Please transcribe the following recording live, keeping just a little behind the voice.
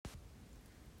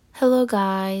Hello,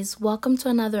 guys. Welcome to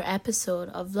another episode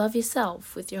of Love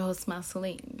Yourself with your host,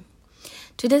 Marceline.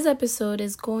 Today's episode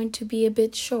is going to be a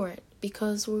bit short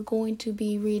because we're going to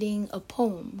be reading a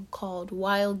poem called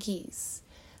Wild Geese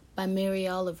by Mary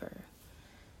Oliver.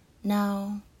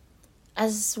 Now,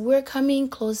 as we're coming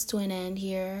close to an end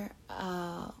here,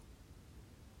 I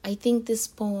think this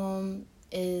poem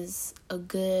is a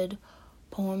good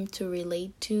poem to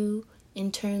relate to in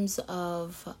terms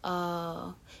of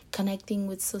connecting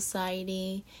with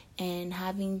society and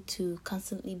having to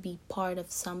constantly be part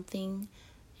of something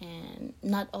and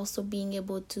not also being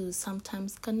able to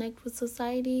sometimes connect with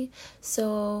society.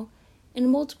 So in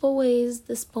multiple ways,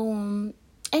 this poem,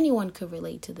 anyone could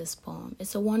relate to this poem.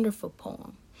 It's a wonderful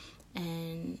poem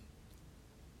and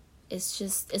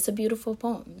it's a beautiful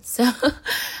poem. So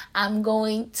I'm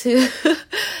going to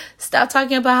stop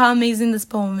talking about how amazing this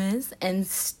poem is and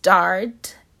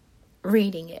start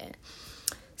reading it.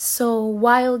 So,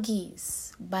 Wild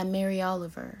Geese by Mary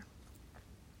Oliver.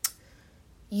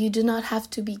 You do not have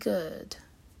to be good.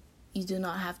 You do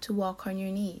not have to walk on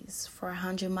your knees for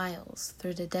 100 miles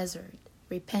through the desert,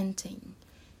 repenting.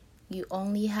 You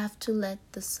only have to let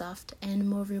the soft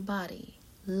animal of your body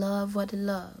love what it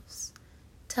loves.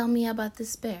 Tell me about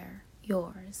despair,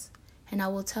 yours, and I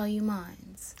will tell you mine.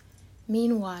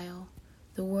 Meanwhile,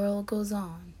 the world goes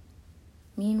on.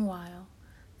 Meanwhile,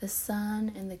 the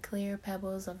sun and the clear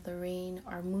pebbles of the rain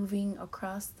are moving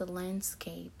across the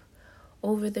landscape,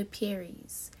 over the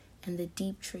prairies and the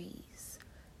deep trees,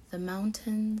 the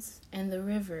mountains and the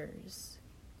rivers.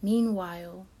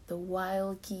 Meanwhile, the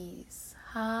wild geese,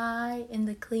 high in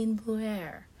the clean blue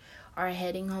air, are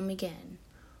heading home again.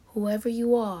 Whoever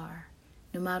you are,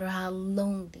 no matter how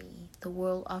lonely the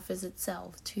world offers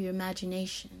itself to your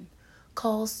imagination,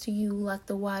 calls to you like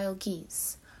the wild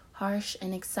geese, harsh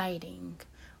and exciting,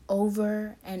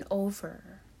 over and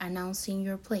over, announcing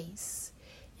your place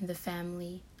in the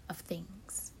family of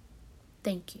things.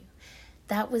 Thank you.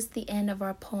 That was the end of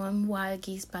our poem, Wild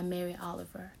Geese by Mary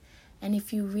Oliver. And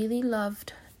if you really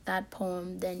loved that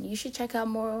poem, then you should check out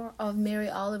more of Mary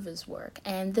Oliver's work.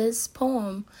 And this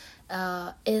poem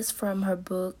is from her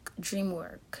book,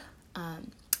 Dreamwork.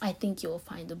 I think you'll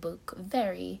find the book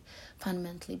very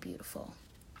fundamentally beautiful.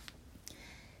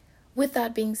 With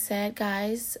that being said,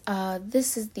 guys,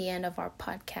 this is the end of our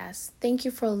podcast. Thank you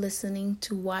for listening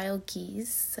to Wild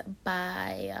Geese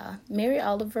by Mary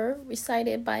Oliver,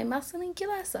 recited by Marceline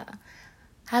Kilasa.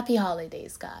 Happy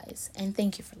holidays, guys, and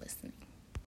thank you for listening.